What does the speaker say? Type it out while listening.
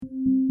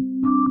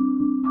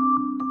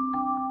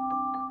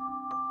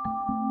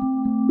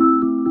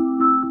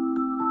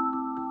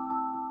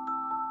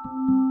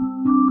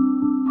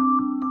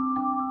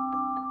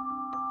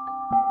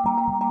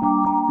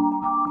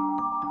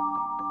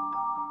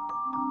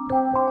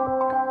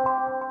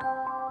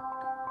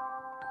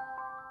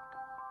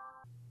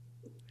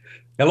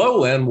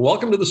Hello, and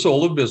welcome to the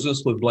Soul of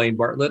Business with Blaine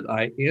Bartlett.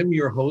 I am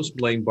your host,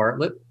 Blaine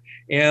Bartlett,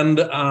 and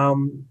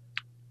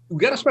we've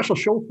got a special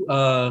show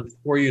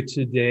for you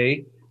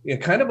today.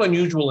 Kind of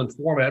unusual in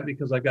format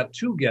because I've got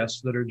two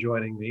guests that are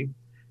joining me,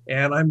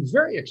 and I'm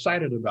very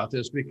excited about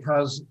this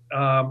because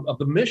of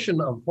the mission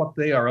of what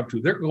they are up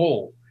to, their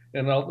goal.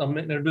 And I'll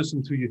introduce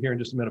them to you here in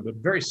just a minute, but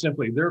very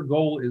simply, their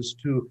goal is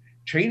to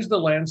change the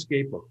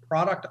landscape of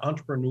product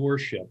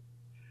entrepreneurship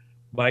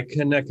by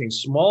connecting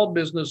small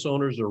business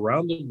owners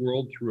around the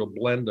world through a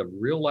blend of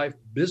real life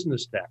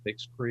business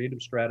tactics,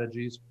 creative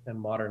strategies, and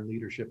modern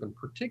leadership, and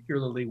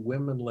particularly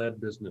women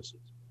led businesses,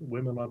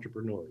 women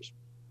entrepreneurs.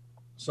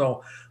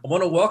 So I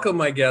want to welcome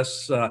my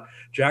guests,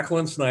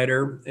 Jacqueline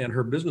Snyder and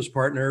her business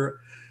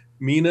partner,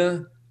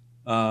 Mina.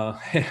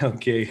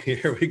 Okay,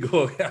 here we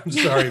go. I'm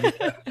sorry.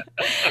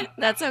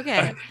 That's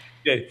okay.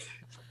 Okay,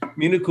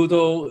 Mina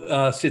Kuto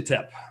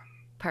Sitep.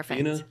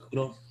 Perfect. Mina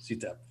Kuto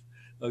Sitep.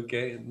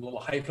 Okay, a little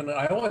hyphen.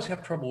 I always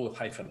have trouble with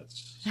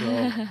hyphenates. So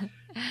away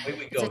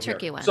we It's go a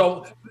tricky here. one.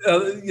 So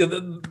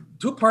the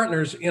two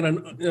partners in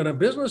a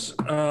business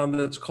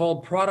that's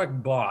called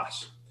Product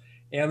Boss,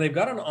 and they've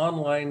got an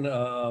online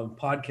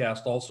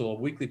podcast, also a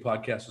weekly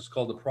podcast. It's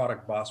called the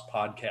Product Boss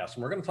Podcast,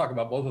 and we're going to talk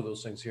about both of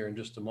those things here in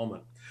just a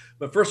moment.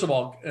 But first of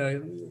all,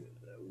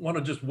 want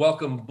to just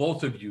welcome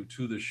both of you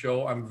to the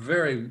show. I'm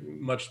very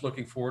much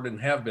looking forward and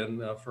have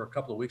been for a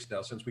couple of weeks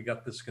now since we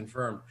got this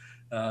confirmed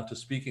to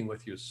speaking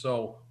with you.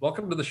 So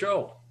welcome to the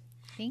show.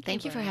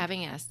 Thank you for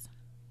having us.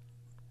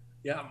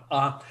 Yeah.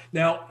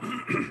 Now,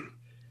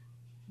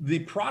 the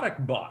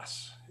Product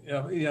Boss,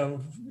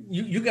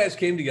 you guys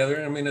came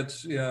together. I mean,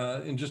 it's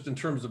in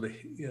terms of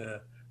a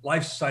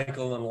life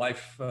cycle and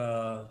life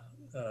term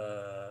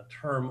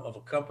of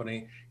a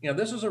company.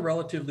 This is a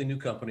relatively new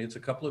company. It's a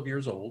couple of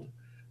years old.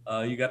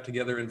 You got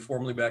together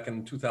informally back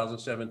in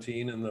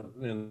 2017, and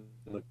the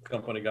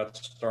company got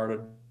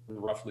started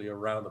roughly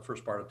around the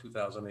first part of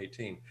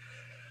 2018.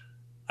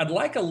 I'd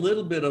like a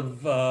little bit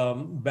of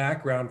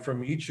background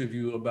from each of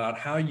you about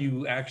how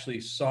you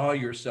actually saw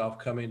yourself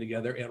coming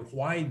together and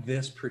why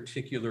this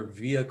particular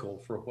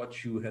vehicle for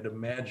what you had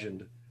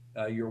imagined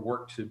your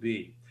work to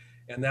be.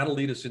 And that'll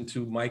lead us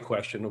into my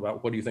question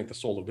about what do you think the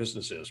soul of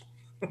business is?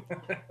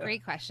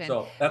 Great question.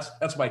 So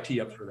that's my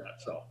tee up for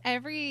that. So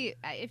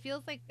it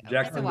feels like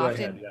Jacqueline, so go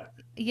often. ahead,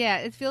 Yeah,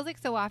 it feels like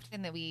so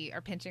often that we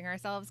are pinching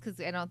ourselves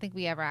because I don't think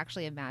we ever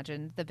actually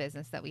imagined the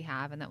business that we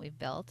have and that we've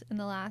built in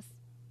the last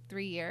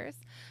 3 years.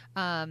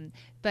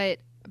 But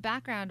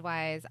background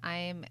wise,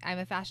 I'm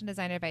a fashion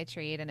designer by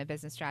trade and a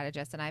business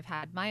strategist, and I've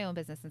had my own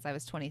business since I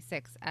was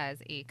 26 as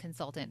a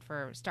consultant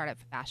for startup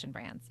fashion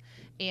brands,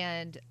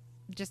 and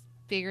just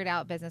figured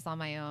out business on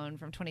my own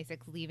from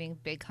 26, leaving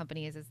big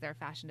companies as their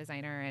fashion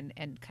designer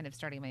and kind of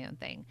starting my own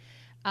thing.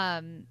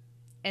 And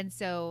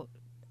so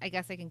I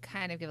guess I can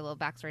kind of give a little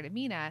backstory to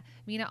Mina.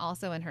 Mina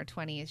also in her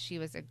 20s, she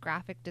was a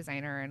graphic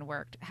designer and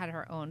had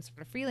her own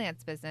sort of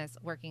freelance business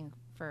working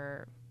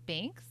for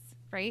banks,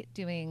 right?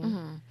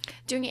 Doing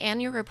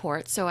annual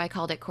reports. So I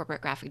called it corporate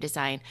graphic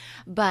design.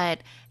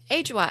 But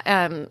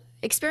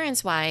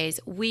experience-wise,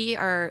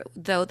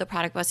 though the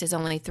Product Boss is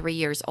only 3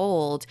 years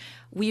old,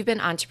 we've been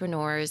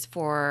entrepreneurs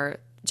for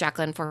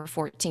Jacqueline for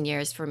 14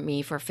 years, for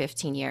me for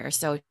 15 years.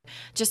 So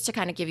just to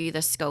kind of give you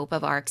the scope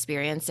of our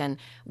experience and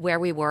where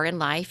we were in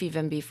life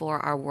even before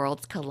our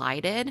worlds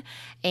collided,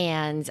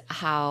 and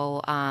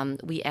how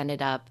we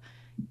ended up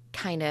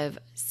kind of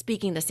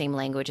speaking the same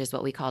language is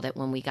what we called it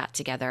when we got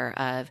together,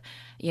 of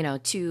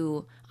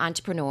two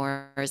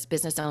entrepreneurs,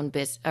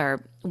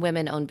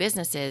 women-owned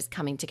businesses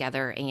coming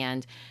together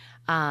and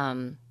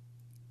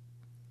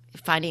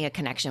finding a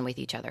connection with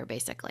each other,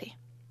 basically.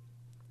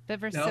 But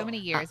for so many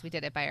years, we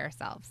did it by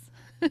ourselves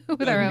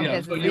with our own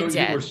business. So you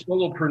were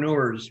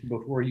solopreneurs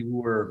before you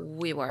were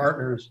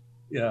partners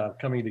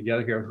coming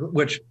together here,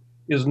 which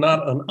is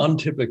not an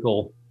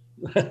untypical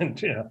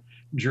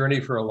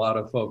journey for a lot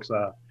of folks.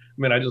 I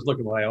mean, I just look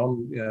at my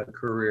own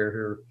career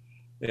here.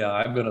 Yeah,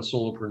 I've been a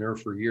solopreneur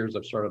for years.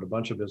 I've started a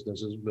bunch of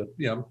businesses, but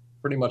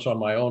pretty much on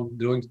my own,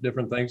 doing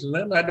different things. And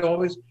then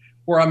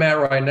where I'm at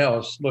right now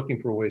is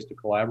looking for ways to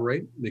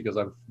collaborate, because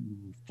I'm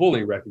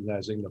fully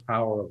recognizing the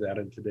power of that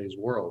in today's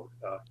world.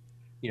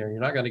 You're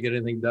not going to get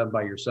anything done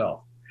by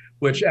yourself,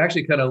 which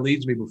actually kind of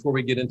leads me, before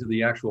we get into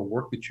the actual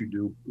work that you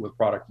do with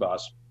Product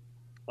Boss.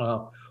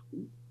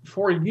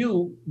 For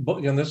you,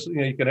 and this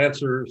you can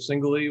answer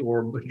singly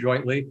or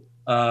jointly,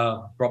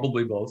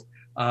 probably both.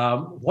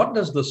 What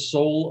does the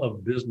soul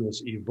of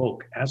business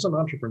evoke as an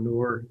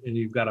entrepreneur? And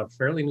you've got a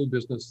fairly new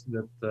business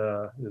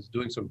that is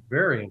doing some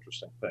very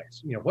interesting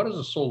things. What does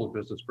the soul of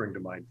business bring to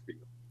mind for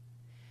you?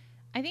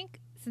 I think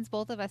since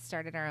both of us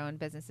started our own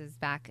businesses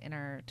back in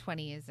our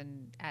 20s,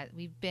 and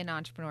we've been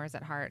entrepreneurs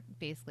at heart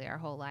basically our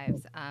whole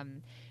lives.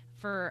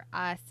 For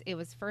us, it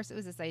was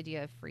this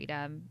idea of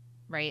freedom,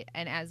 right?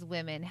 And as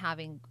women,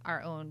 having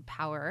our own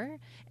power,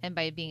 and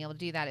by being able to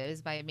do that, it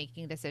was by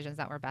making decisions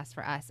that were best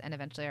for us and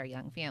eventually our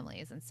young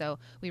families. And so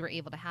we were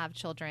able to have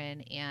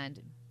children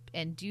and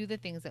and do the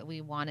things that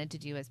we wanted to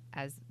do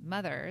as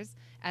mothers,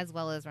 as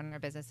well as run our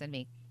business and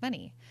make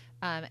money.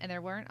 And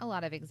there weren't a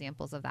lot of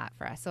examples of that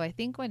for us. So I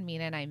think when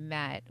Mina and I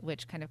met,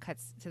 which kind of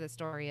cuts to the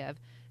story of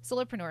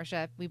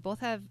solopreneurship, we both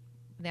have,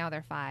 now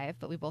they're 5,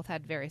 but we both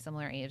had very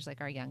similar age,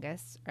 like our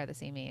youngest are the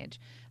same age.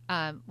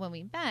 When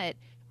we met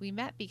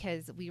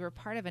because we were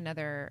part of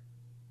another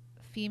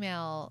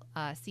female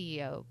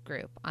CEO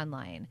group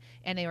online,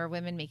 and they were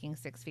women making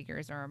 6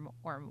 figures or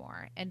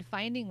more, and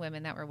finding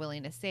women that were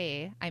willing to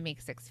say, I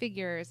make 6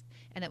 figures,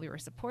 and that we were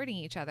supporting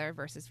each other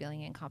versus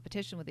feeling in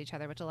competition with each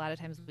other, which a lot of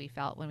times we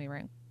felt when we were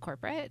in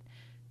corporate.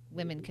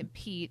 Women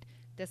compete.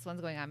 This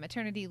one's going on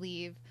maternity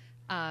leave.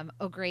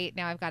 Oh, great.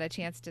 Now I've got a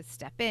chance to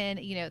step in.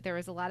 You know, there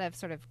was a lot of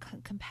sort of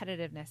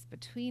competitiveness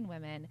between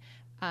women.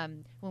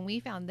 When we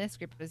found this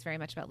group, it was very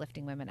much about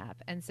lifting women up.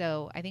 And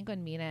so I think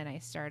when Mina and I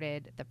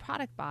started the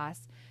Product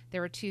Boss,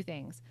 there were 2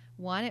 things.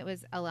 One, it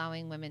was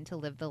allowing women to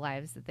live the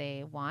lives that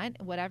they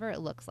want, whatever it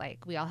looks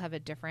like. We all have a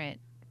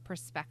different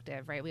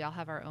perspective, right? We all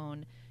have our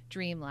own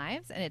dream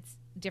lives, and it's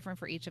different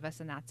for each of us,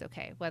 and that's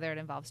okay, whether it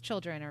involves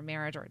children or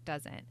marriage or it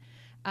doesn't.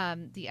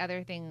 The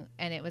other thing,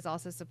 and it was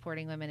also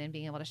supporting women and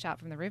being able to shout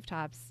from the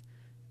rooftops,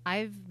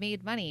 I've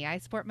made money, I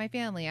support my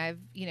family, I've,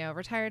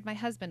 retired my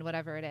husband,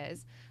 whatever it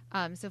is.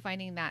 So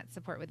finding that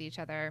support with each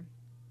other,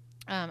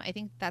 I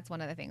think that's one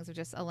of the things of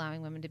just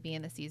allowing women to be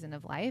in the season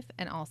of life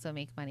and also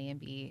make money and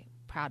be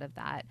proud of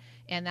that.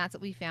 And that's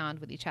what we found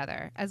with each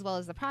other, as well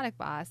as the Product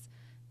Boss,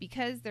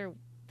 because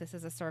this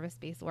is a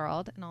service-based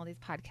world and all these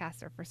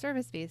podcasts are for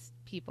service-based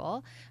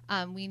people.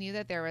 We knew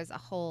that there was a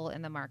hole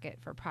in the market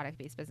for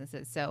product-based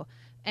businesses. So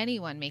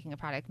anyone making a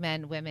product,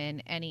 men,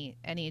 women,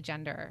 any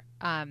gender,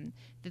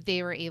 that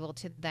they were able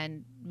to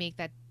then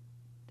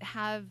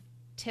have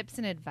tips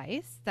and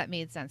advice that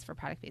made sense for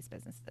product-based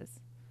businesses.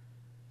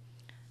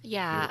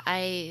 Yeah,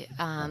 I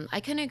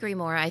couldn't agree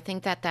more. I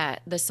think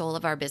that the soul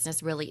of our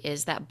business really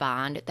is that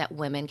bond that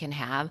women can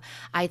have.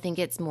 I think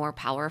it's more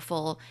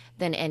powerful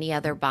than any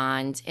other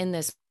bond in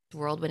this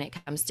world when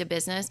it comes to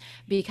business,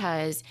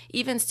 because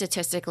even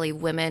statistically,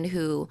 women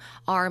who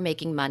are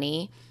making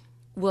money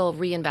will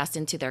reinvest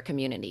into their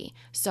community.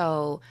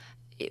 So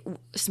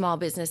small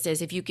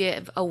businesses, if you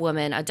give a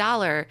woman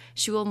 $1,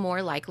 she will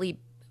more likely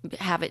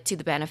have it to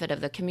the benefit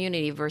of the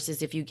community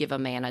versus if you give a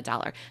man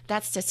 $1.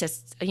 That's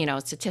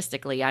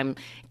statistically, I'm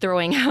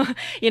throwing,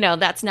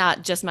 that's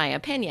not just my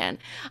opinion.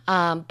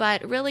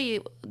 But really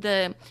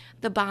the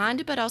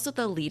bond, but also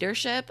the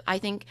leadership. I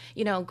think,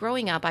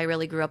 growing up, I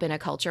really grew up in a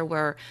culture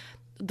where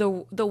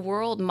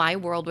my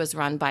world was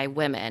run by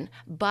women,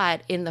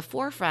 but in the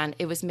forefront,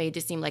 it was made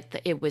to seem like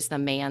it was the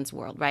man's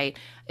world, right?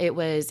 It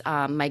was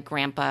my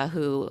grandpa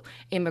who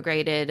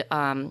immigrated.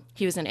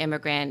 He was an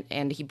immigrant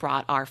and he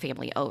brought our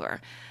family over.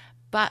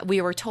 But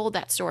we were told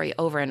that story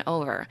over and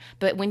over.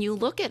 But when you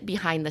look at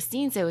behind the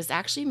scenes, it was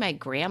actually my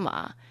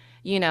grandma.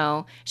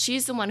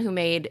 She's the one who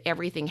made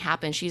everything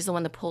happen. She's the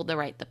one that pulled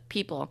the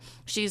people.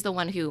 She's the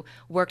one who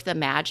worked the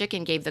magic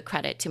and gave the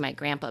credit to my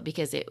grandpa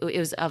because it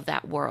was of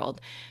that world.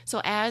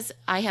 So as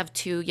I have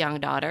 2 young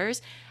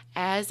daughters,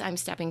 as I'm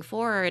stepping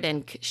forward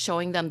and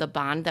showing them the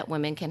bond that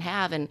women can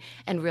have and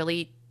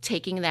really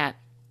taking the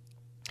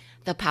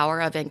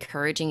power of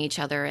encouraging each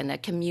other and the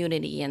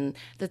community and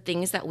the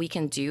things that we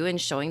can do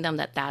and showing them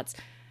that that's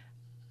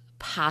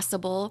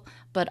possible,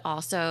 but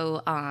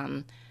also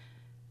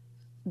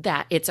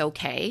that it's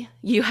okay.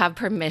 You have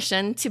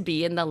permission to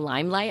be in the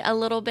limelight a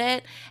little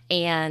bit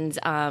and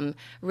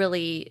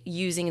really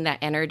using that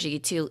energy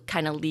to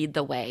kind of lead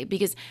the way.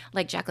 Because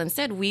like Jacqueline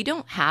said, we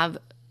don't have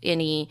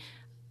any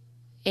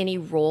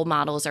role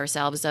models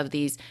ourselves of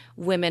these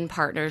women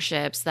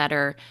partnerships that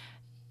are,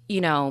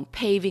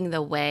 paving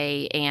the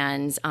way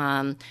and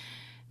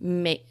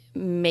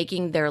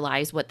making their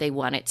lives what they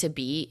want it to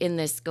be in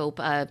this scope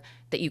of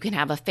that you can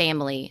have a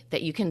family,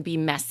 that you can be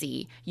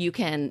messy, you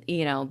can,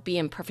 be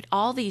imperfect,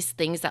 all these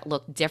things that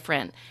look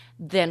different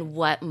than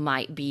what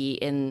might be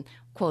in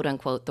quote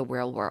unquote the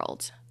real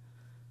world.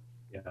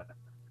 Yeah.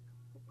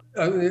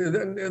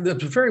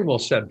 That's very well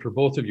said for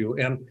both of you.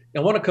 And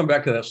I want to come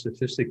back to that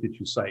statistic that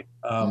you cite.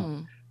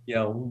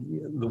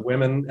 The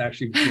women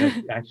actually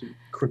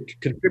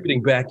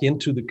contributing back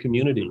into the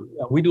community.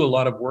 We do a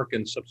lot of work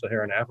in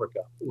sub-Saharan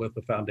Africa with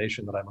the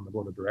foundation that I'm on the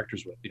board of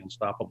directors with, the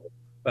Unstoppable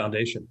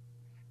Foundation.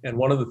 And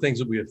one of the things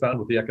that we have found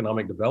with the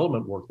economic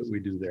development work that we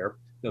do there,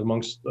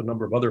 amongst a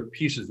number of other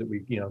pieces that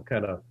we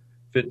kind of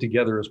fit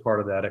together as part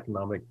of that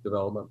economic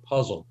development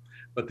puzzle.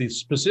 But the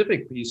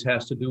specific piece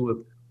has to do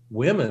with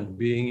women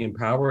being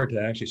empowered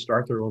to actually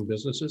start their own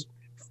businesses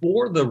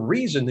for the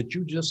reason that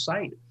you just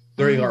cited.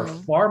 They are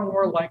far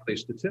more likely,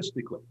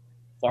 statistically,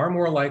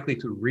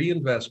 to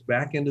reinvest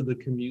back into the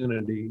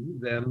community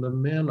than the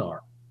men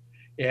are.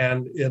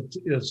 And it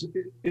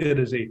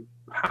is a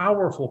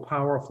powerful,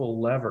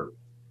 powerful lever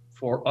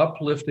for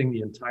uplifting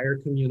the entire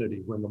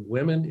community when the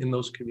women in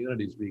those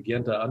communities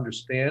begin to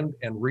understand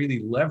and really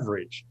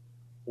leverage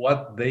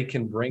what they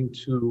can bring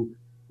to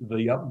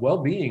the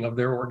well-being of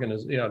their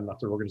organization, not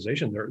their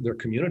organization, their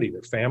community,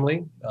 their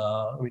family.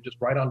 I mean, just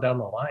right on down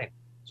the line.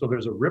 So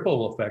there's a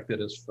ripple effect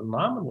that is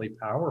phenomenally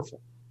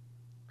powerful.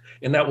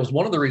 And that was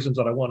one of the reasons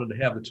that I wanted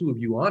to have the two of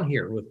you on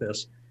here with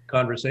this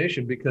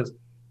conversation, because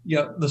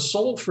the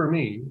soul for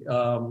me,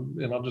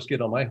 and I'll just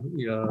get on my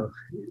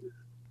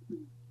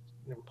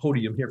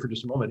podium here for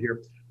just a moment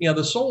here.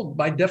 The soul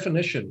by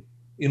definition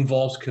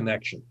involves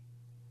connection.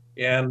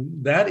 And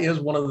that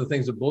is one of the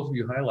things that both of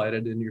you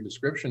highlighted in your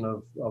description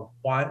of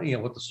why,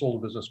 what the soul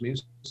of business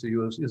means to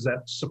you is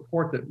that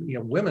support that,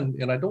 women,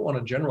 and I don't want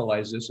to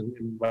generalize this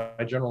and by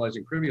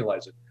generalizing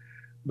trivialize it,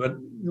 but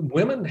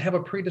women have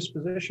a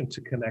predisposition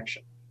to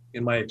connection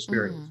in my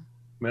experience.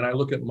 I mean, I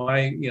look at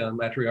my,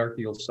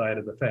 matriarchal side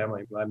of the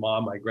family, my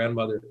mom, my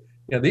grandmother,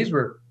 these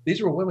were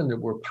women that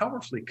were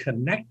powerfully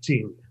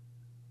connecting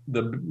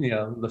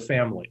the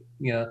family.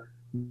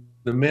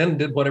 The men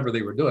did whatever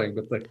they were doing,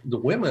 but the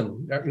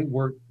women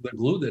were the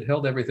glue that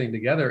held everything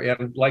together.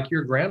 And like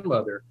your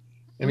grandmother,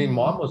 I mean,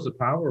 mom was the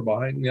power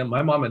behind,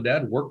 my mom and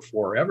dad worked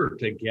forever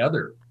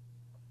together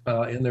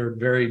in their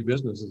varied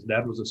businesses.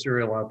 Dad was a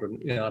serial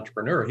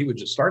entrepreneur. He would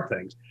just start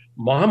things.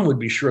 Mom would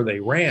be sure they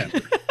ran.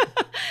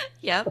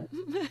 Yep.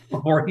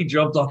 Before he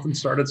jumped off and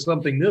started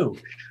something new.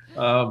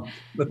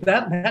 But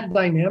that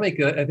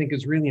dynamic, I think,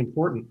 is really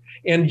important.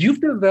 And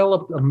you've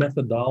developed a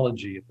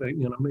methodology,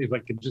 if I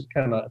could just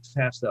kind of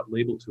attach that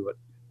label to it,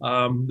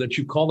 that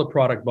you call the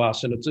Product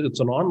Boss, and it's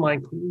an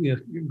online,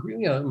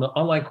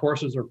 online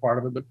courses are part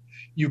of it, but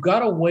you've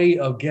got a way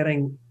of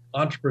getting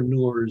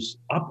entrepreneurs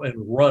up and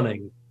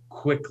running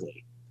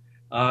quickly.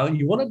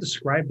 You want to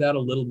describe that a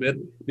little bit?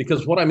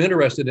 Because what I'm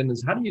interested in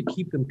is how do you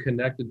keep them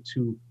connected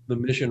to the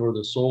mission or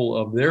the soul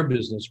of their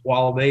business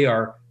while they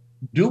are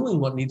doing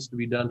what needs to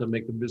be done to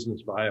make the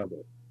business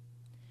viable?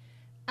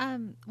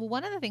 Well,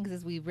 one of the things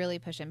is we really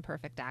push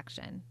imperfect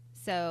action.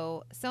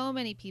 So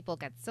many people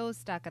get so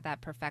stuck at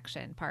that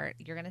perfection part.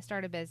 You're going to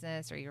start a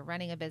business or you're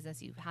running a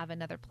business. You have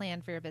another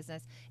plan for your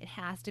business. It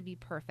has to be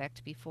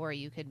perfect before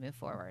you could move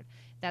forward.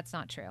 That's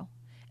not true.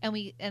 And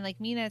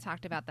like Mina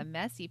talked about the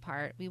messy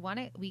part,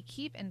 we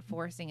keep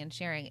enforcing and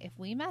sharing. If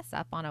we mess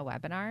up on a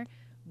webinar,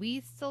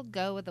 we still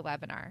go with the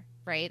webinar,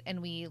 right?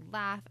 And we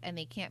laugh and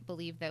they can't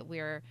believe that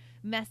we're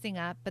messing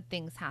up, but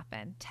things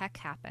happen. Tech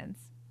happens,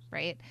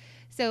 right?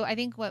 So I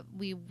think what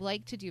we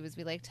like to do is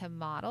we like to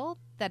model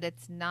that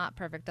it's not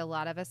perfect. A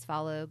lot of us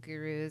follow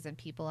gurus and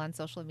people on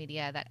social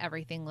media that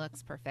everything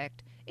looks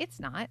perfect. It's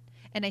not.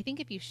 And I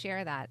think if you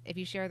share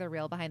the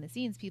real behind the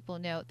scenes, people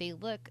know they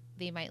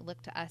might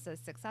look to us as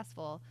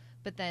successful,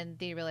 but then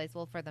they realize,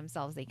 well, for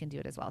themselves, they can do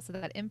it as well. So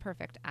that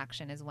imperfect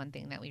action is one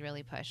thing that we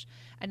really push.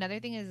 Another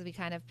thing is we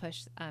kind of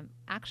push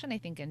action, I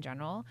think, in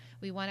general.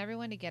 We want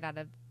everyone to get out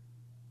of,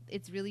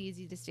 it's really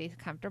easy to stay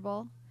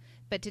comfortable,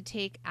 but to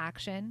take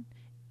action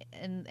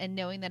and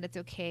knowing that it's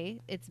okay,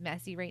 it's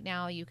messy right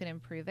now, you can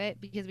improve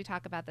it, because we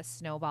talk about the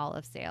snowball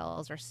of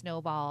sales or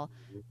snowball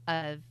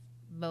of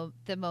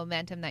the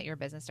momentum that your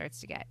business starts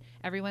to get.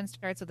 Everyone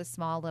starts with a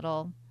small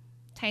little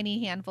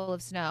tiny handful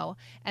of snow,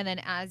 and then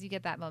as you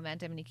get that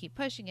momentum and you keep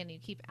pushing and you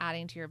keep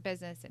adding to your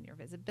business and your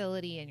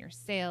visibility and your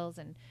sales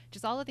and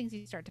just all the things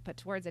you start to put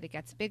towards it, it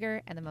gets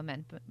bigger and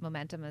the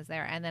momentum is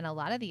there, and then a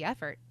lot of the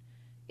effort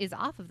is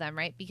off of them,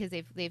 right? Because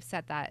they've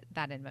set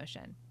that in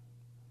motion.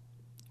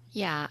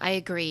 Yeah, I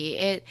agree.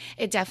 It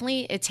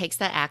definitely takes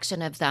that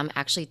action of them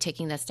actually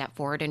taking the step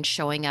forward and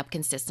showing up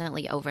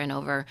consistently over and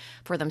over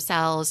for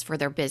themselves, for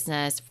their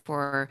business,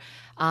 for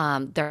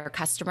their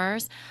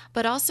customers.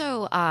 But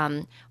also,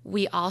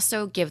 we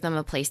also give them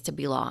a place to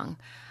belong.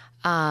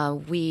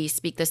 We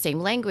speak the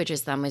same language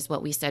as them, is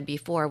what we said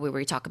before, where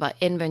we talk about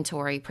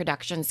inventory,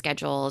 production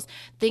schedules,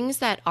 things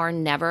that are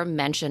never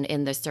mentioned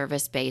in the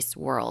service-based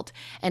world.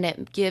 And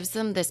it gives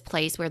them this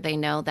place where they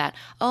know that,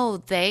 oh,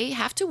 they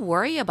have to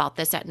worry about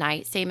this at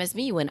night, same as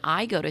me. When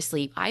I go to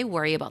sleep, I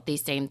worry about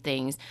these same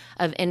things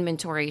of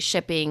inventory,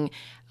 shipping,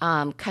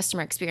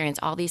 customer experience,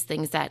 all these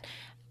things that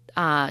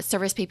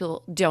service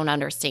people don't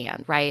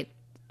understand, right?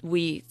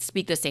 We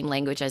speak the same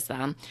language as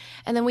them.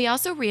 And then we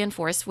also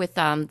reinforce with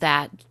them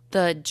that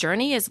the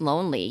journey is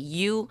lonely.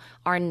 You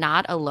are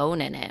not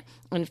alone in it,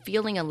 and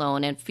feeling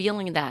alone and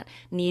feeling that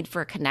need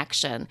for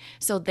connection.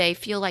 So they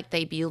feel like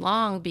they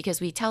belong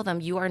because we tell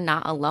them you are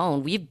not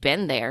alone. We've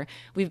been there.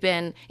 We've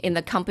been in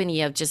the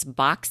company of just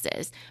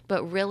boxes.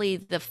 But really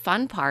the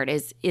fun part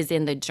is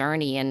in the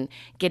journey and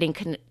getting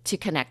to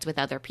connect with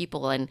other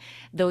people. And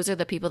those are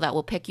the people that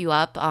will pick you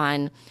up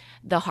on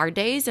the hard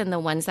days and the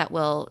ones that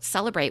will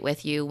celebrate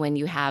with you when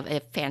you have a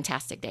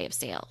fantastic day of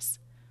sales.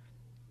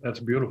 That's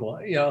beautiful.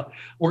 Yeah,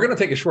 we're going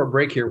to take a short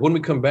break here. When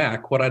we come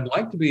back, what I'd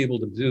like to be able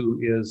to do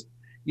is,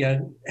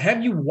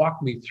 have you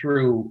walk me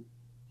through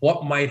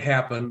what might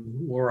happen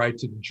were I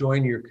to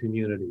join your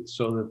community,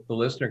 so that the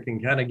listener can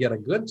kind of get a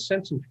good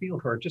sense and feel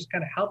for just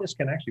kind of how this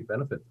can actually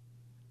benefit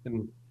them.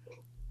 And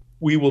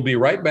we will be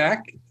right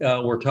back.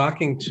 We're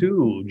talking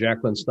to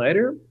Jacqueline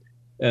Snyder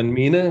and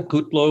Mina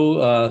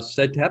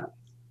Kutlo-Setet,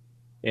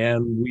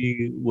 and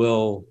we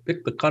will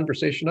pick the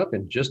conversation up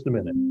in just a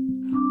minute.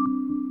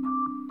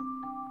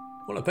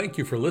 I want to thank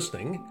you for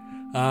listening.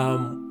 I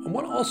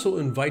want to also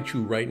invite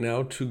you right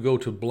now to go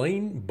to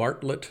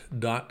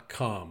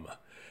blainebartlett.com.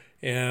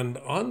 And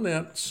on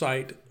that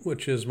site,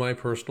 which is my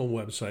personal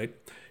website,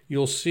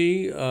 you'll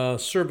see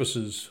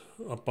services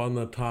up on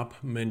the top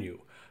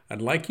menu.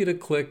 I'd like you to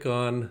click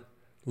on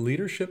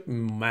Leadership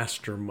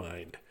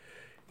Mastermind.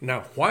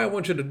 Now, why I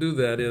want you to do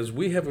that is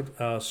we have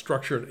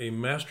structured a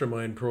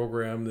mastermind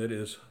program that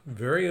is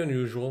very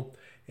unusual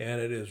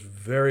and it is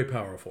very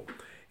powerful.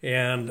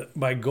 And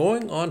by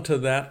going onto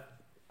that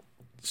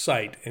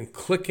site and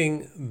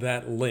clicking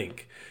that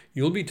link,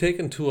 you'll be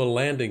taken to a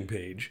landing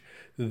page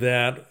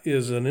that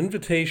is an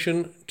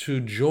invitation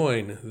to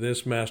join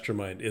this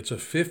mastermind. It's a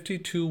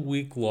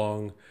 52-week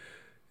long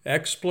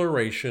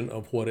exploration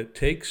of what it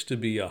takes to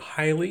be a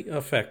highly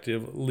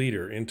effective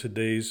leader in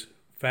today's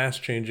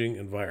fast-changing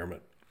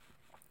environment.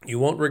 You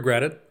won't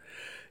regret it.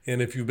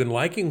 And if you've been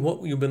liking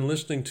what you've been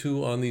listening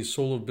to on these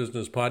Soul of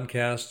Business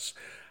podcasts,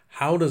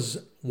 how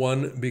does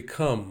one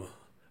become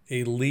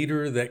a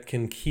leader that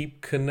can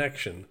keep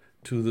connection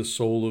to the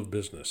soul of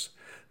business?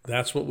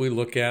 That's what we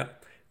look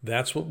at.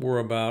 That's what we're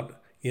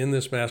about in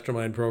this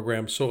mastermind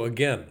program. So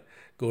again,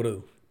 go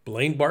to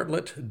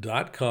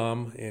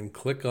blainebartlett.com and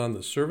click on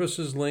the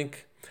services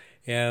link,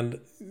 and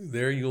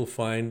there you'll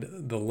find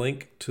the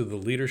link to the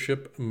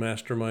Leadership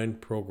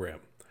Mastermind program.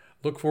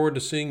 Look forward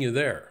to seeing you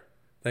there.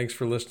 Thanks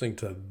for listening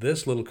to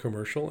this little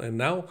commercial, and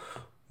now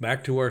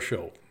back to our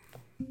show.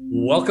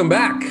 Welcome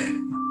back.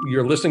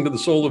 You're listening to The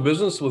Soul of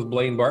Business with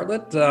Blaine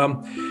Bartlett.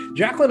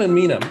 Jacqueline and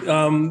Mina,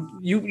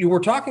 you were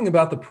talking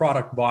about the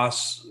product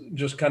boss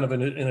just kind of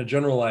in a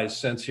generalized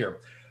sense here.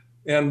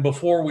 And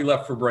before we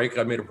left for break,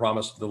 I made a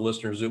promise to the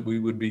listeners that we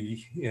would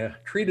be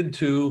treated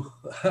to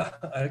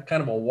a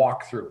kind of a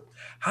walkthrough.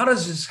 How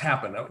does this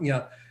happen?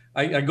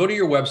 I go to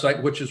your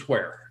website, which is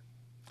where?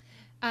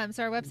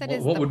 So our website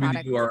is what would be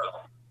the URL?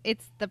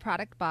 It's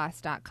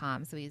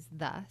theproductboss.com. So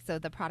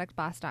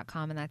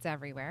theproductboss.com, and that's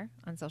everywhere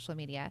on social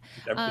media.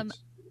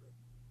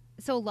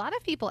 So a lot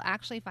of people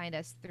actually find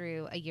us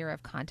through a year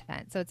of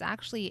content. So it's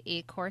actually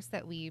a course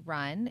that we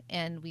run,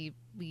 and we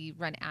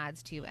run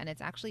ads to, and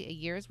it's actually a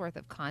year's worth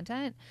of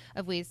content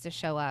of ways to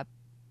show up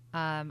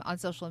on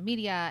social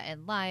media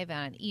and live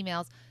and on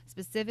emails,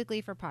 specifically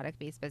for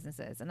product-based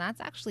businesses. And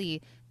that's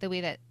actually the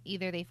way that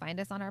either they find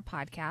us on our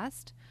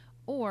podcast,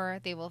 or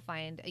they will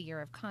find a year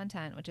of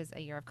content, which is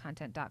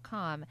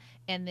ayearofcontent.com,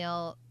 and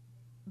they'll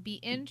be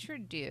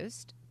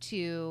introduced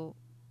to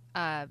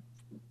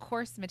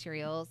course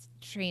materials,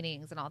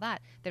 trainings, and all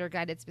that are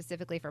guided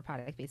specifically for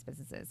product-based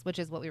businesses, which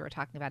is what we were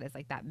talking about, is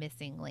like that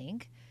missing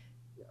link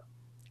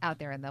out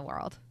there in the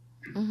world.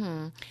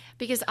 Mm-hmm.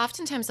 Because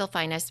oftentimes they'll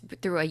find us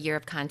through a year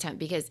of content,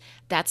 because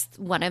that's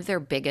one of their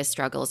biggest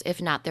struggles, if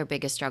not their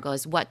biggest struggle,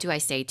 is what do I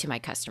say to my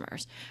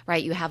customers,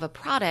 right? You have a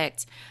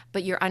product,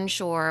 but you're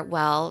unsure,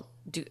 well,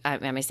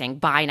 am I saying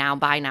buy now,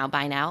 buy now,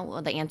 buy now?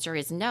 Well, the answer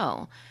is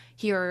no.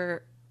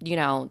 Here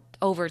are,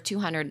 over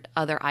 200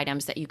 other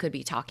items that you could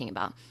be talking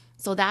about.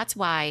 So that's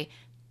why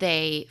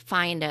they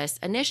find us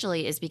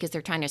initially, is because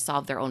they're trying to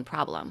solve their own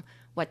problem.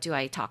 What do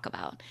I talk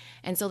about?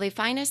 And so they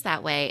find us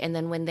that way. And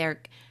then when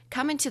they're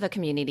coming to the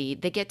community,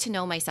 they get to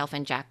know myself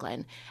and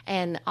Jacqueline.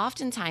 And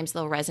oftentimes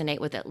they'll resonate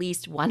with at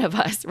least one of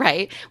us,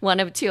 right?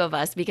 One of two of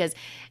us, because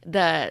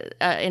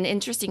an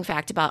interesting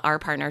fact about our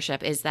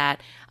partnership is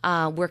that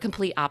we're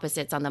complete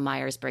opposites on the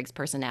Myers-Briggs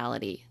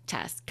personality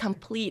test,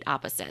 complete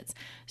opposites.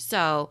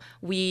 So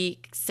we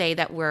say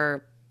that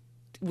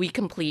we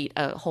complete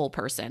a whole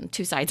person,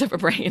 two sides of a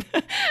brain,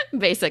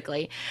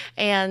 basically.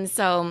 And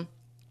so,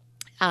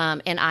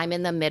 and I'm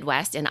in the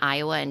Midwest in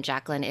Iowa, and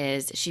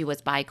Jacqueline she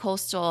was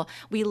bi-coastal.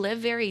 We live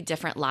very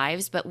different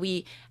lives, but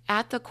we,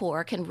 at the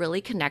core, can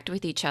really connect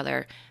with each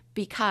other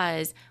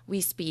because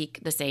we speak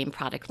the same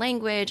product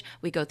language,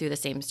 we go through the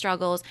same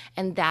struggles,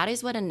 and that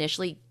is what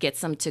initially gets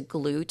them to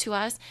glue to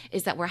us,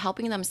 is that we're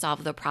helping them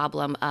solve the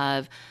problem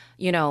of,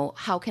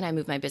 how can I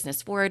move my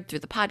business forward through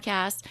the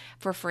podcast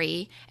for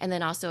free? And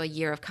then also a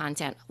year of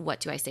content,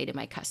 what do I say to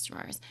my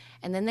customers?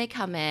 And then they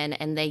come in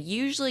and they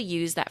usually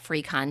use that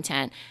free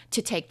content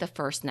to take the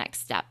first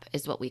next step,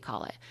 is what we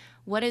call it.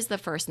 What is the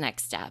first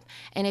next step?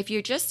 And if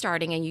you're just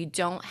starting and you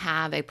don't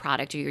have a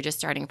product, or you're just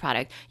starting a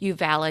product, you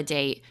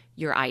validate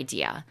your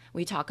idea.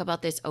 We talk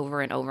about this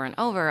over and over and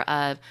over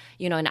of,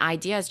 an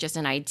idea is just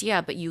an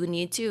idea, but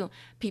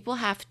people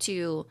have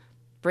to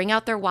bring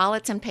out their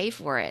wallets and pay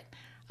for it.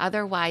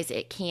 Otherwise,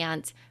 it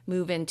can't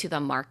move into the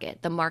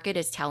market. The market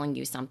is telling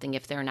you something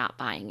if they're not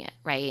buying it,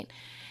 right?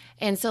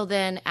 And so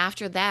then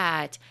after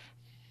that,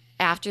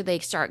 after they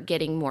start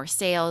getting more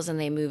sales and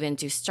they move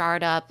into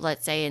startup,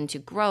 let's say into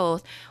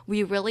growth,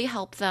 we really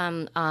help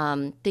them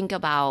think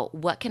about,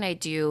 what can I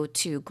do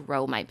to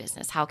grow my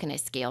business? How can I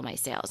scale my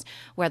sales?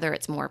 Whether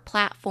it's more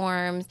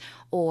platforms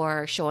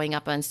or showing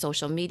up on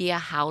social media,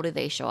 how do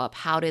they show up?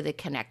 How do they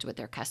connect with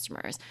their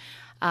customers?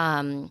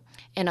 And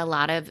a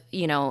lot of,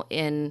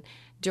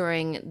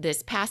 during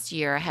this past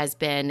year has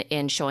been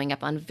in showing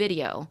up on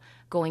video,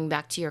 going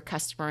back to your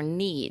customer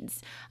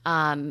needs,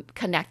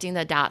 connecting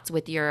the dots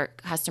with your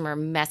customer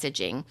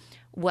messaging.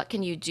 What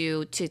can you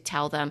do to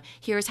tell them,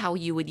 here's how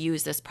you would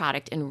use this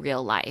product in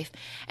real life?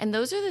 And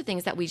those are the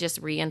things that we just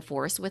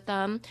reinforce with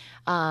them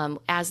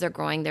as they're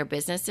growing their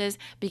businesses,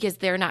 because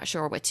they're not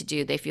sure what to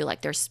do. They feel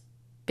like they're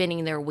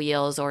spinning their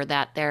wheels, or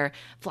that they're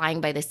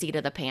flying by the seat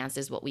of the pants,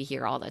 is what we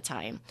hear all the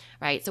time,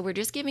 right? So we're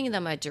just giving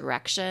them a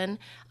direction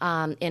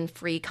in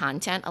free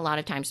content, a lot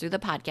of times through the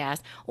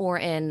podcast, or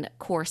in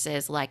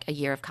courses like A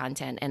Year of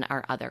Content and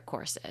our other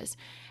courses.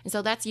 And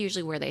so that's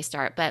usually where they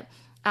start. But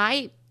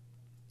I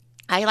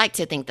like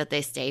to think that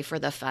they stay for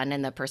the fun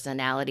and the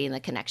personality and the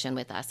connection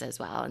with us as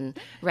well, and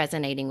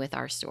resonating with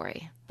our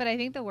story. But I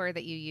think the word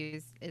that you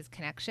use is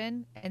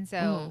connection. And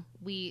so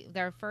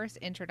their first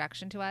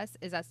introduction to us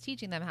is us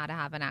teaching them how to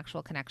have an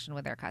actual connection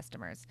with their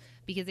customers,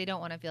 because they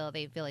don't want to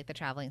feel like the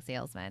traveling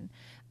salesman.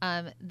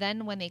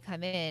 Then when they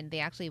come in,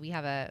 we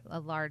have a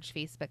large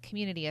Facebook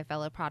community of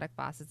fellow product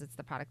bosses. It's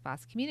the Product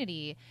Boss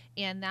community.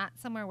 And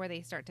that's somewhere where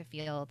they start to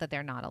feel that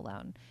they're not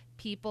alone.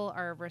 People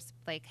are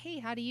like, hey,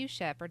 how do you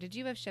ship? Or did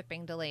you have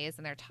shipping delays?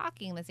 And they're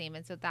talking the same.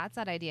 And so that's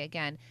that idea,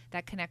 again,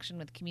 that connection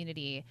with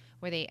community,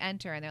 where they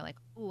enter and they're like,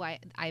 ooh,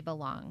 I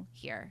belong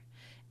here.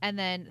 And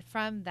then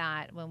from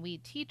that, when we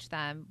teach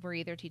them, we're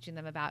either teaching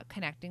them about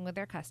connecting with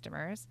their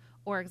customers,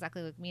 or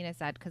exactly like Mina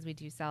said, because we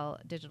do sell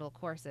digital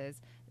courses.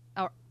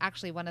 Or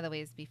actually, one of the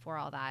ways before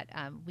all that,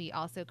 we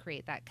also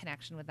create that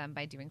connection with them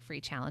by doing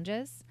free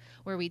challenges,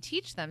 where we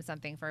teach them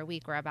something for a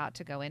week. We're about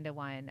to go into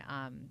one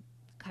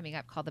coming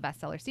up called the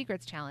Bestseller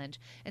Secrets Challenge.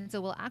 And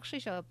so we'll actually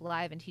show up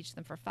live and teach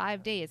them for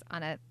 5 days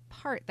on a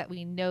part that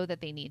we know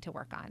that they need to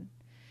work on.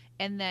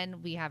 And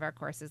then we have our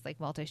courses like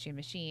Multi-Shoe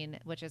Machine,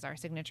 which is our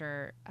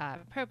signature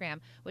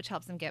program, which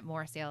helps them get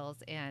more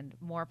sales and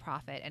more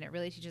profit. And it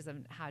really teaches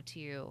them how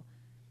to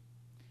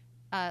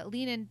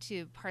lean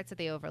into parts that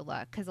they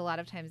overlook, because a lot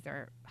of times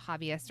they're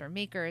hobbyists or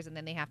makers, and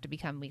then they have to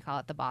become, we call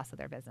it, the boss of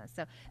their business.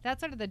 So that's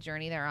sort of the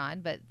journey they're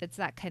on, but it's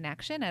that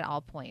connection at all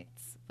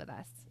points with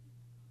us.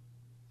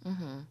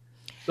 Mm-hmm.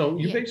 So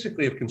you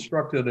basically have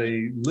constructed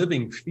a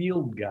living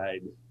field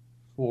guide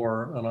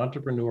for an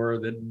entrepreneur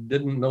that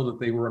didn't know that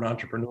they were an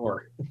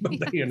entrepreneur, but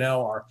they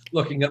now are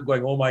looking up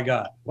going, oh my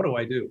God, what do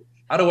I do?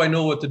 How do I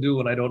know what to do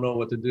when I don't know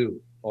what to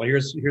do? Well,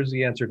 here's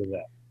the answer to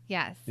that.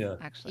 Yes, yeah,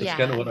 actually. That's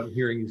kind of what I'm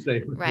hearing you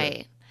say.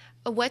 Right.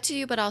 What to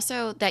you, but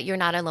also that you're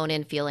not alone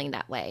in feeling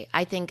that way.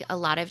 I think a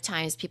lot of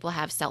times people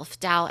have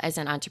self-doubt as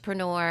an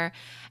entrepreneur,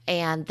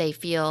 and they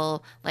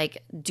feel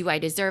like, do I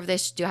deserve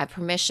this? Do I have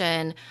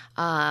permission?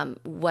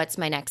 What's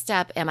my next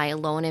step? Am I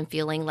alone in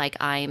feeling like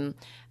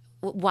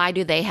why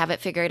do they have it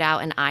figured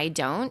out and I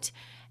don't?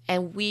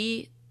 And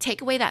we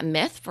take away that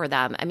myth for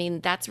them. I mean,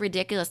 that's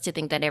ridiculous to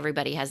think that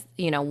everybody has,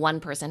 one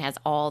person has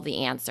all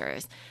the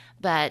answers,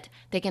 but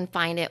they can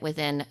find it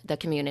within the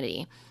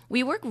community.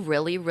 We work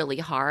really, really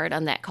hard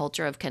on that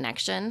culture of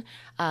connection,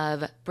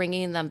 of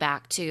bringing them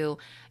back to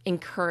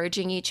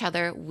encouraging each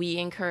other. We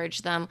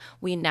encourage them.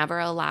 We never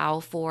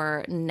allow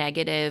for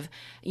negative,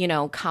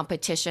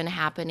 competition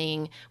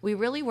happening. We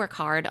really work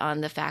hard on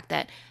the fact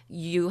that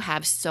you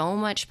have so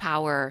much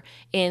power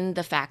in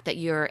the fact that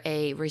you're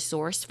a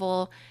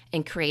resourceful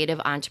and creative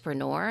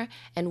entrepreneur.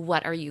 And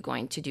what are you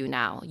going to do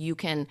now? You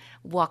can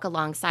walk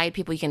alongside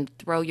people. You can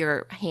throw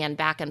your hand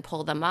back and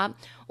pull them up,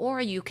 or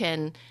you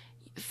can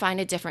find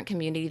a different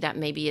community that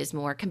maybe is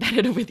more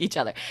competitive with each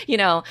other.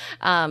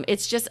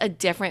 It's just a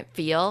different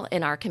feel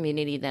in our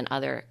community than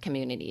other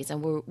communities.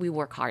 And we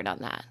work hard on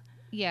that.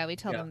 Yeah, we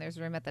tell them there's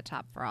room at the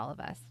top for all of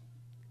us.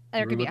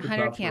 There could be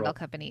 100 candle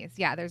companies.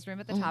 Yeah, there's room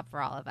at the top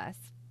for all of us.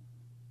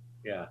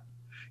 Yeah.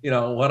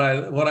 What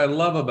I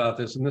love about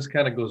this, and this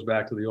kind of goes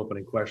back to the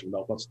opening question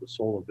about what's the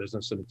soul of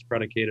business, and it's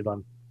predicated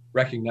on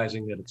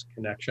recognizing that it's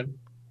connection.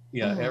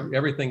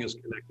 Everything is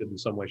connected in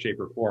some way, shape,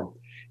 or form.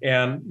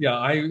 And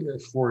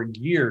for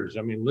years,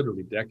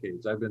 literally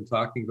decades, I've been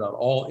talking about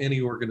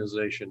any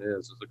organization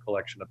is a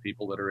collection of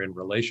people that are in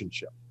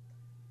relationship,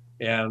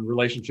 and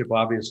relationship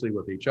obviously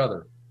with each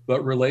other,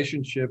 but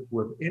relationship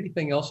with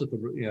anything else that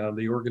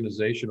the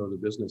organization or the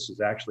business is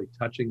actually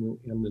touching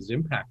and is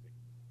impacting.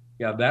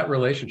 Yeah, that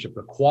relationship,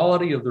 the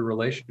quality of the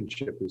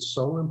relationship is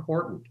so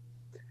important.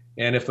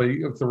 And if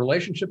the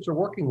relationships are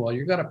working well,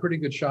 you've got a pretty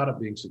good shot at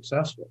being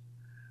successful.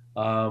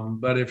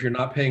 But if you're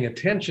not paying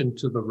attention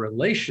to the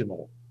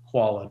relational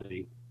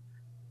quality,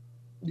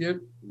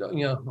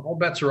 all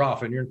bets are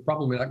off, and you're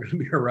probably not going to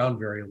be around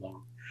very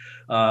long.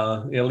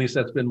 At least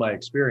that's been my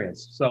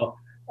experience. So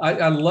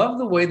I love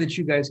the way that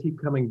you guys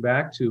keep coming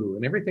back to,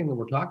 and everything that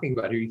we're talking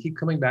about here, you keep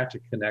coming back to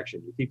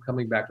connection, you keep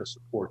coming back to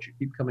support, you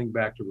keep coming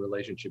back to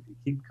relationship, you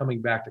keep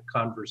coming back to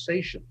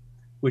conversation,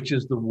 which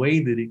is the way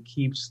that it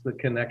keeps the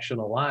connection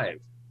alive.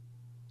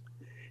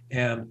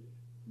 And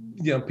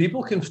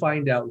people can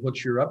find out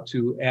what you're up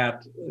to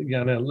at,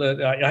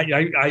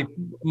 I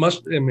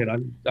must admit,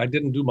 I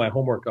didn't do my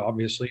homework,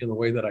 obviously, in the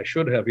way that I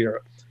should have here.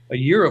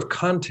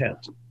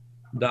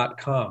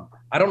 ayearofcontent.com.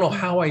 I don't know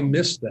how I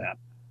missed that,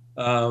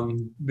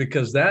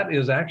 because that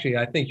is actually,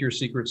 I think, your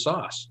secret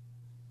sauce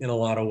in a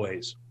lot of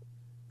ways.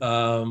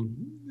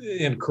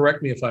 And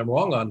correct me if I'm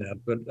wrong on that,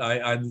 but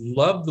I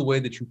love the way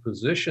that you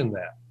position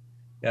that.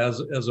 as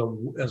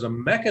a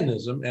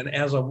mechanism and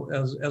as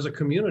a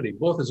community,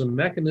 both as a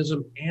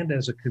mechanism and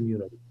as a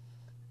community.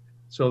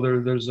 So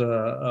there's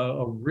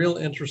a real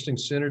interesting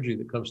synergy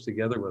that comes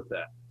together with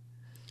that.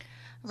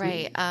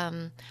 Right.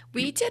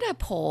 We did a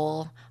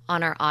poll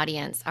on our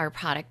audience, our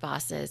product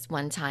bosses,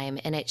 one time,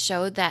 and it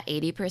showed that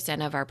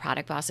 80% of our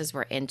product bosses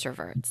were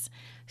introverts.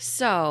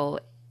 So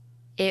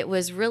it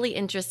was really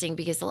interesting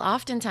because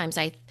oftentimes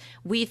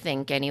we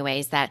think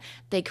anyways that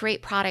they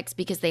create products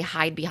because they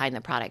hide behind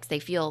the products. They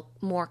feel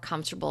more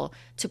comfortable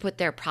to put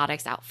their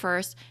products out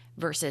first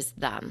versus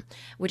them,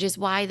 which is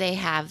why they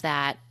have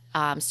that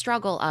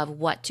struggle of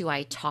what do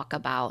I talk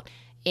about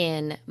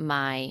in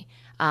my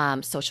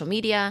social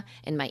media,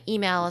 in my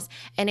emails.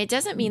 And it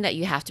doesn't mean that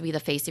you have to be the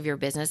face of your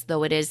business,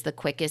 though it is the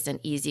quickest and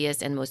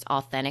easiest and most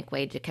authentic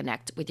way to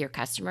connect with your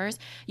customers.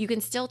 You can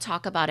still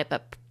talk about it,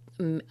 but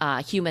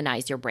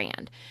humanize your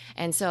brand.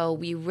 And so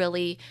we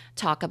really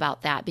talk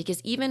about that because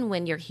even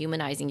when you're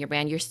humanizing your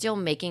brand, you're still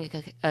making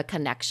a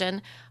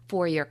connection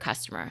for your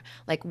customer.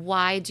 Like,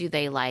 why do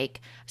they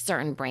like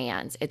certain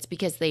brands? It's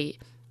because they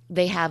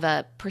have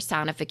a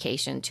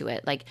personification to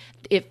it. Like,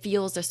 it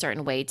feels a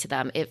certain way to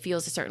them. It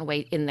feels a certain way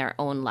in their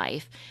own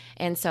life.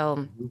 And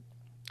so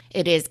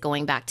it is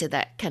going back to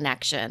that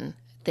connection,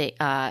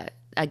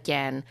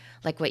 again,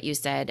 like what you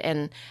said,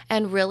 and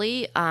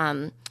really,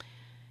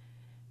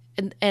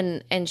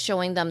 and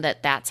showing them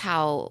that that's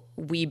how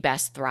we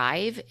best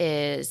thrive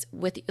is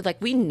with,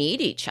 like, we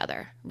need each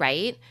other,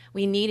 right?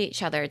 We need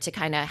each other to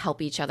kind of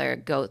help each other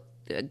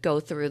go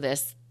through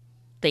this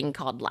thing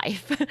called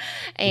life.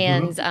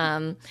 And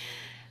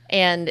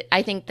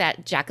I think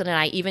that Jacqueline and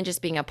I, even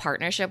just being a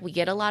partnership, we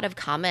get a lot of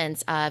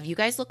comments of, you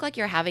guys look like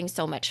you're having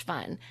so much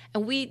fun.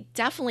 And we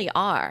definitely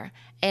are.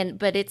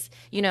 But it's,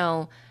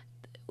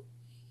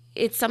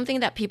 it's something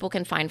that people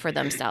can find for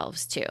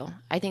themselves too.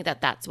 I think that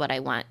that's what I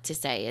want to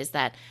say, is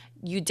that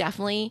you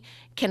definitely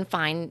can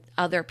find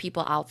other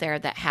people out there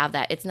that have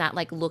that. It's not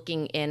like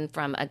looking in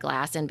from a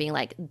glass and being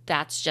like,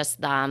 that's just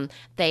them.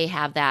 They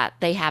have that.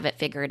 They have it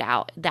figured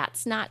out.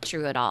 That's not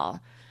true at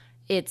all.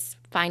 It's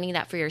finding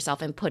that for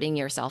yourself and putting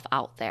yourself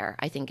out there,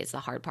 I think, is the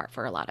hard part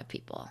for a lot of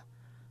people.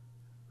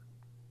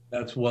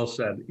 That's well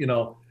said.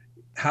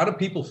 How do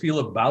people feel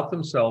about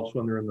themselves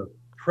when they're in the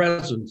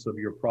presence of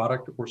your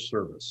product or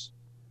service?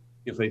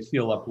 If they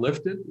feel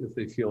uplifted, if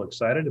they feel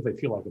excited, if they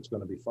feel like it's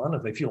going to be fun,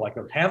 if they feel like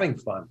they're having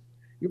fun,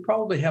 you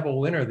probably have a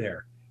winner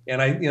there. And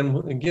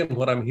again,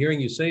 what I'm hearing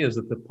you say is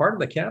that the part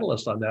of the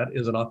catalyst on that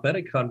is an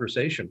authentic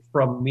conversation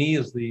from me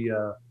as the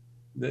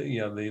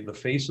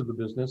face of the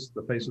business,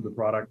 the face of the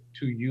product,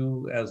 to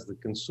you as the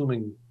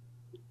consuming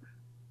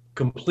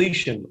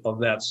completion of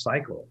that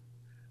cycle.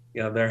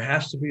 There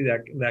has to be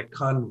that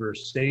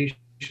conversation.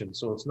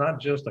 So it's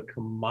not just a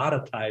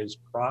commoditized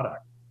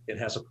product. It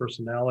has a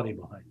personality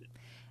behind it.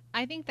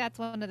 I think that's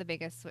one of the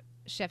biggest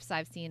shifts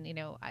I've seen.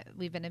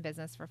 We've been in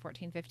business for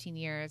 14, 15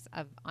 years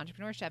of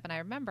entrepreneurship. And I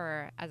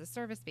remember as a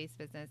service-based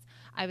business,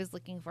 I was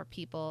looking for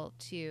people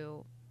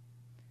to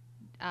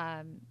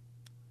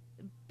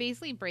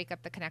basically break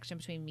up the connection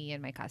between me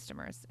and my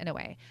customers in a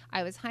way.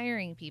 I was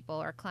hiring people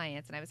or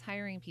clients, and I was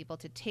hiring people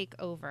to take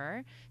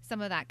over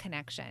some of that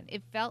connection.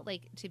 It felt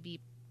like, to be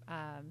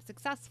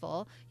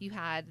successful, you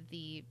had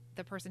the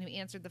person who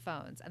answered the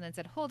phones and then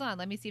said, hold on,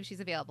 let me see if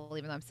she's available,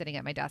 even though I'm sitting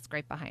at my desk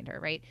right behind her,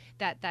 right?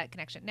 That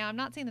connection. Now, I'm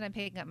not saying that I'm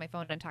picking up my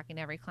phone and talking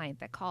to every client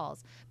that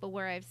calls, but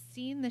where I've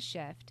seen the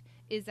shift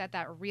is that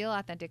real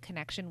authentic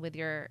connection with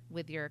your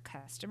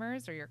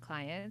customers or your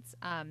clients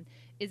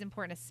is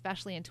important,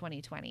 especially in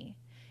 2020.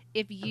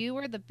 If you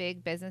were the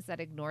big business that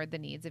ignored the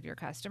needs of your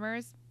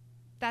customers,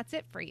 that's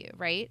it for you,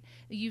 right?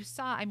 You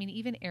saw,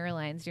 even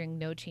airlines doing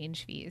no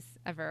change fees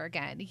ever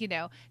again.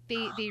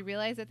 They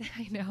realize that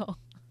I know.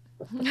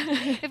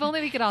 If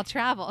only we could all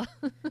travel.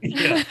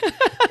 Yeah.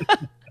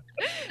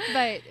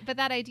 But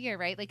that idea,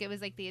 right? Like, it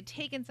was like they had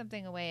taken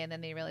something away and then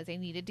they realized they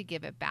needed to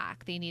give it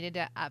back. They needed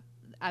to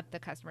up the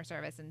customer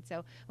service. And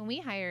so when we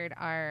hired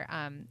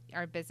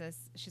our business,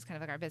 she's kind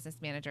of like our business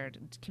manager,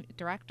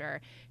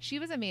 director, she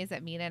was amazed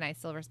that Mina and I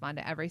still respond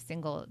to every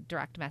single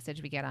direct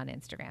message we get on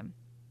Instagram.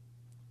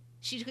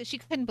 She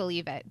couldn't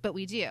believe it, but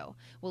we do.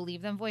 We'll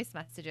leave them voice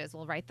messages.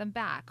 We'll write them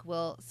back.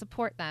 We'll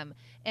support them.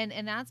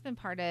 And that's been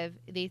part of,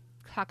 they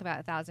talk about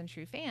 1,000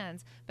 true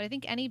fans, but I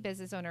think any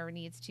business owner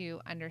needs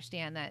to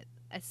understand that,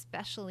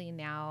 especially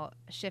now,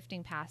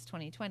 shifting past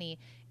 2020,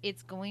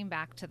 it's going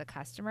back to the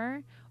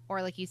customer,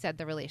 or like you said,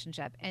 the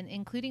relationship, and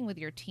including with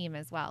your team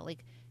as well.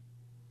 Like,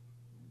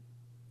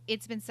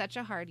 it's been such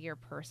a hard year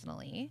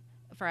personally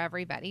for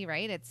everybody,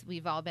 right?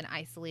 We've all been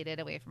isolated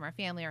away from our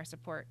family, our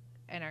support,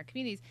 and our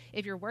communities.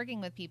 If you're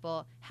working with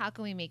people, how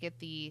can we make it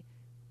the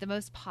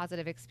most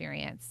positive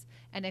experience?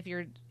 And if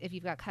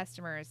you've got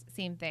customers,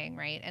 same thing,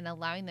 right? And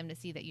allowing them to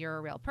see that you're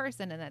a real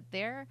person and that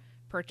their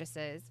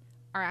purchases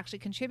are actually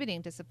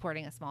contributing to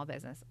supporting a small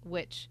business,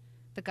 which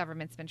the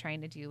government's been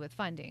trying to do with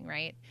funding,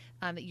 right?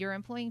 That you're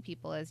employing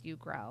people as you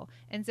grow.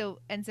 And so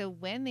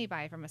when they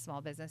buy from a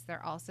small business,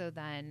 they're also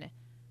then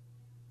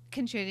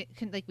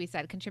like we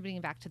said,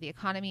 contributing back to the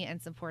economy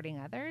and supporting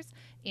others.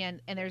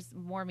 And there's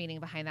more meaning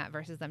behind that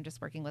versus them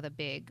just working with a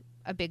big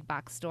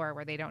box store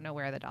where they don't know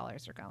where the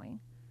dollars are going.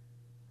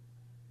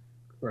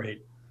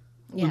 Right.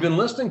 Yeah. We've been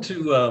listening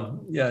to,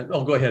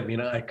 Oh, go ahead,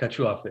 Mina. I cut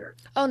you off there.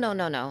 Oh,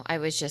 no. I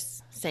was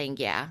just saying,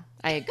 yeah,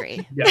 I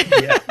agree.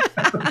 Yeah.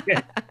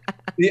 Okay.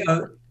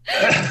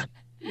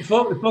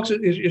 Folks,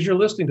 as you're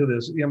listening to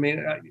this, I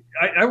mean,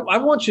 I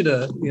want you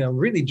to,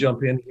 really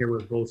jump in here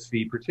with both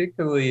feet,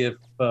 particularly if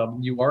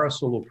you are a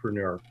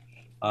solopreneur.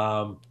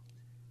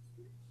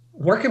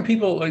 Where can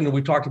people,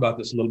 we talked about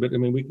this a little bit. I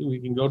mean, we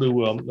can go to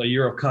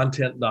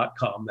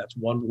ayearofcontent.com. That's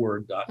one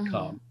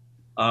word.com.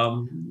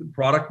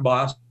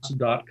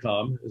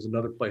 Productboss.com is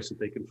another place that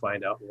they can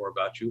find out more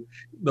about you.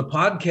 The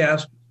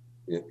podcast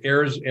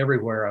airs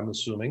everywhere, I'm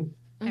assuming.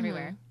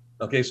 Everywhere.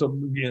 Okay, so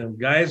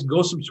guys,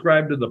 go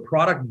subscribe to the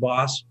Product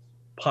Boss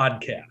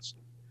podcast.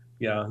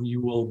 Yeah,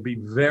 you will be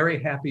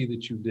very happy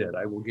that you did.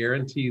 I will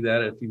guarantee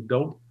that. If you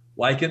don't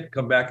like it,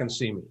 come back and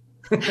see me.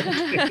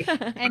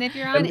 And if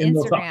you're on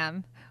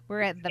Instagram,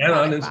 we're at the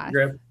Product Boss.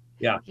 Instagram.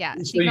 Yeah.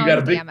 So you got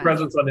a big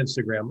presence on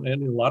Instagram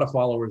and a lot of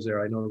followers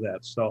there. I know that.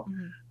 So,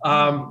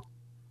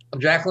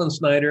 Jacqueline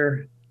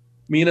Snyder,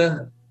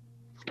 Mina.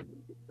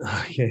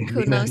 Okay,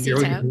 Kuno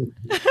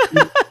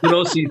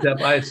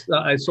CTEP.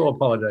 I so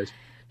apologize.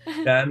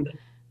 And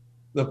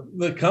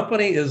the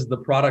company is the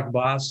Product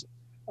Boss.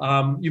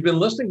 You've been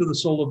listening to the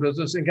Solo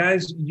Business, and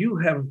guys, you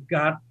have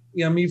got,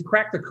 you've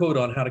cracked the code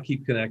on how to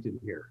keep connected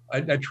here.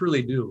 I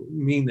truly do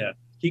mean that.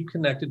 Keep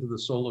connected to the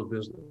Solo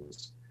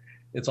Business.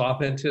 It's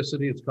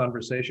authenticity, it's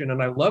conversation.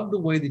 And I love the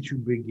way that you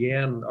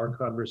began our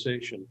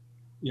conversation.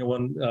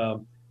 When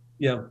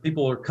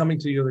people are coming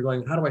to you, they're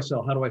going, how do I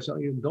sell? How do I sell?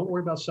 Don't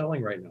worry about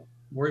selling right now.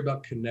 Worry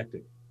about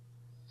connecting.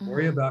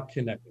 Worry about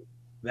connecting.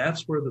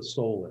 That's where the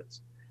soul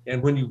is.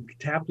 And when you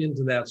tapped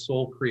into that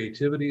soul,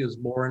 creativity is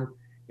born.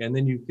 And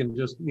then you can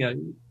just,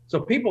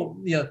 so people,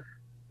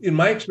 in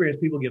my experience,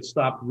 people get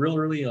stopped real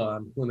early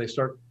on when they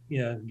start,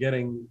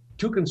 getting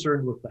too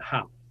concerned with the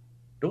how.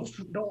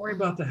 Don't worry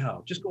about the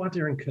how. Just go out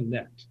there and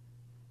connect.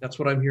 That's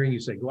what I'm hearing you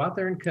say. Go out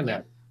there and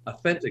connect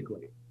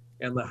authentically.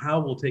 And the how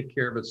will take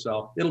care of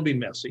itself. It'll be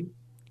messy.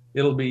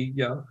 It'll be,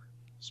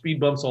 speed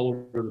bumps all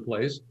over the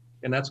place.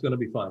 And that's going to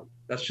be fun.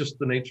 That's just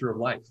the nature of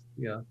life.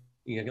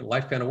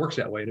 Life kind of works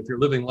that way. And if you're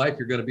living life,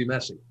 you're going to be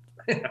messy.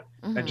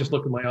 And just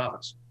look at my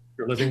office. If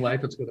you're living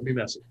life, it's going to be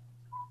messy.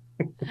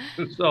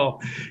 So,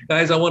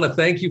 guys, I want to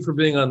thank you for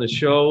being on the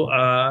show.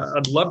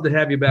 I'd love to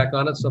have you back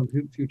on at some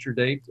future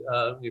date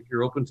if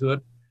you're open to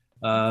it.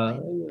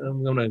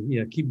 I'm going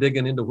to keep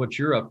digging into what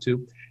you're up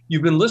to.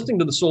 You've been listening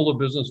to The Solo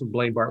Business with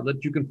Blaine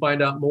Bartlett. You can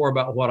find out more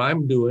about what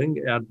I'm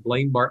doing at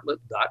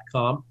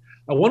blainebartlett.com.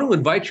 I want to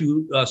invite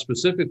you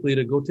specifically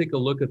to go take a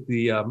look at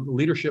the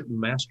Leadership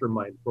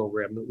Mastermind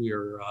program that we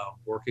are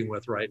working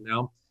with right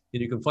now.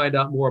 And you can find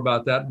out more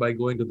about that by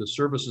going to the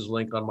services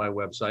link on my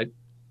website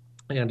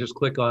and just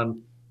click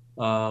on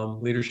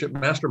Leadership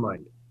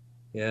Mastermind.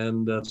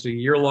 And it's a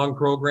year-long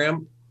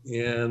program,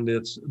 and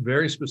it's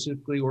very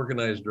specifically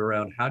organized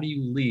around how do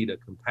you lead a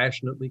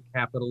compassionately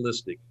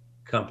capitalistic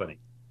company.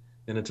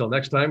 And until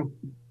next time,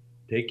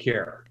 take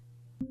care.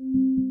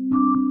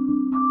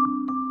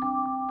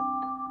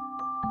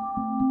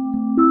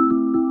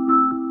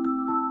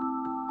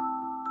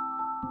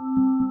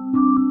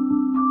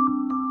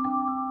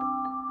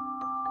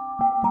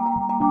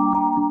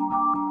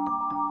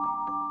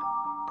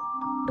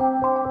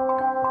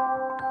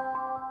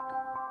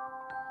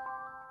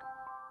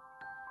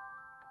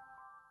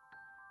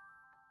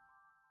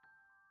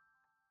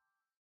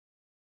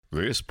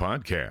 This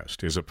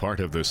podcast is a part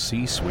of the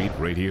C-Suite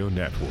Radio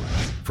Network.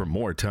 For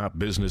more top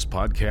business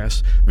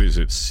podcasts,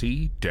 visit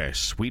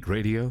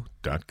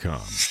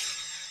c-suiteradio.com.